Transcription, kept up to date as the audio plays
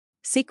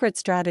Secret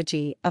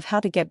strategy of how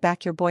to get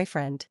back your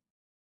boyfriend.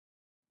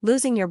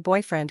 Losing your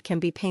boyfriend can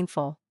be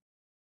painful.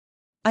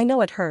 I know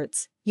it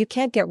hurts, you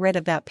can't get rid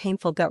of that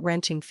painful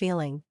gut-wrenching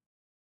feeling.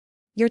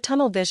 Your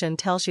tunnel vision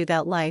tells you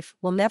that life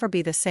will never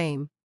be the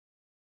same.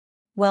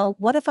 Well,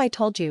 what if I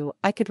told you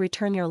I could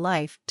return your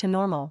life to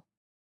normal?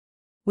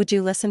 Would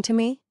you listen to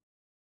me?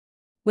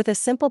 With a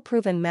simple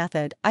proven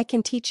method, I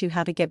can teach you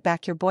how to get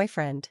back your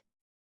boyfriend.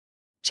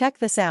 Check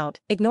this out,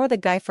 ignore the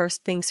guy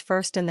first things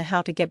first in the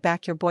how to get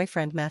back your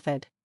boyfriend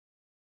method.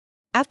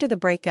 After the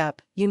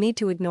breakup, you need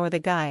to ignore the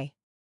guy.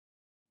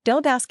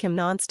 Don't ask him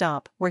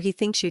non-stop where he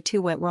thinks you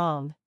two went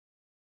wrong.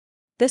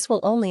 This will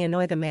only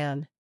annoy the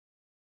man.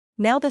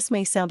 Now this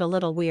may sound a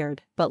little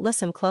weird, but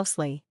listen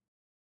closely.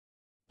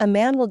 A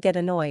man will get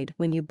annoyed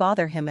when you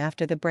bother him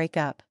after the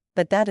breakup,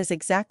 but that is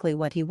exactly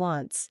what he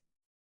wants.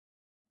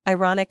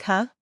 Ironic,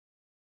 huh?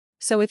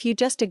 So if you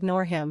just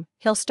ignore him,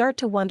 he'll start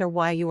to wonder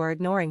why you are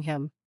ignoring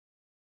him.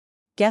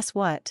 Guess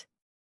what?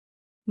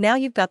 Now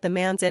you've got the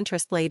man's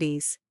interest,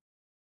 ladies.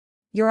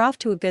 You're off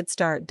to a good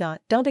start.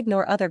 Don't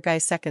ignore other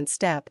guys' second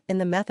step in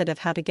the method of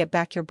how to get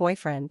back your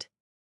boyfriend.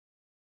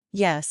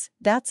 Yes,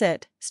 that's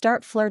it,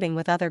 start flirting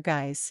with other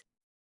guys.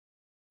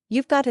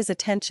 You've got his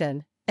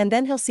attention, and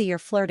then he'll see you're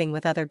flirting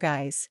with other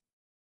guys.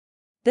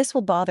 This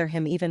will bother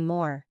him even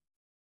more.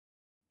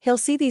 He'll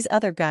see these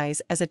other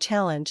guys as a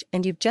challenge,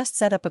 and you've just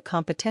set up a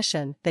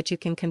competition that you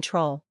can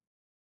control.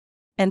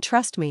 And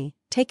trust me,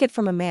 take it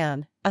from a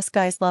man, us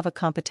guys love a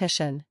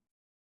competition.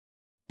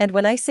 And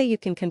when I say you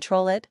can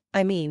control it,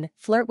 I mean,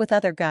 flirt with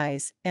other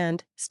guys,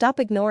 and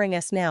stop ignoring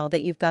us now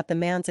that you've got the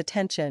man's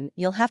attention.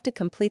 You'll have to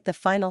complete the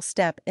final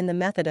step in the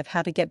method of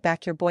how to get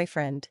back your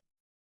boyfriend.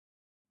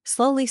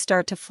 Slowly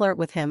start to flirt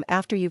with him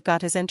after you've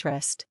got his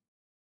interest.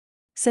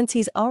 Since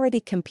he's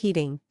already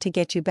competing to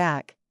get you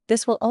back,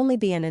 this will only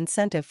be an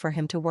incentive for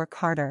him to work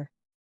harder.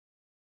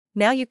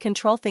 Now you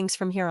control things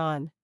from here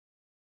on.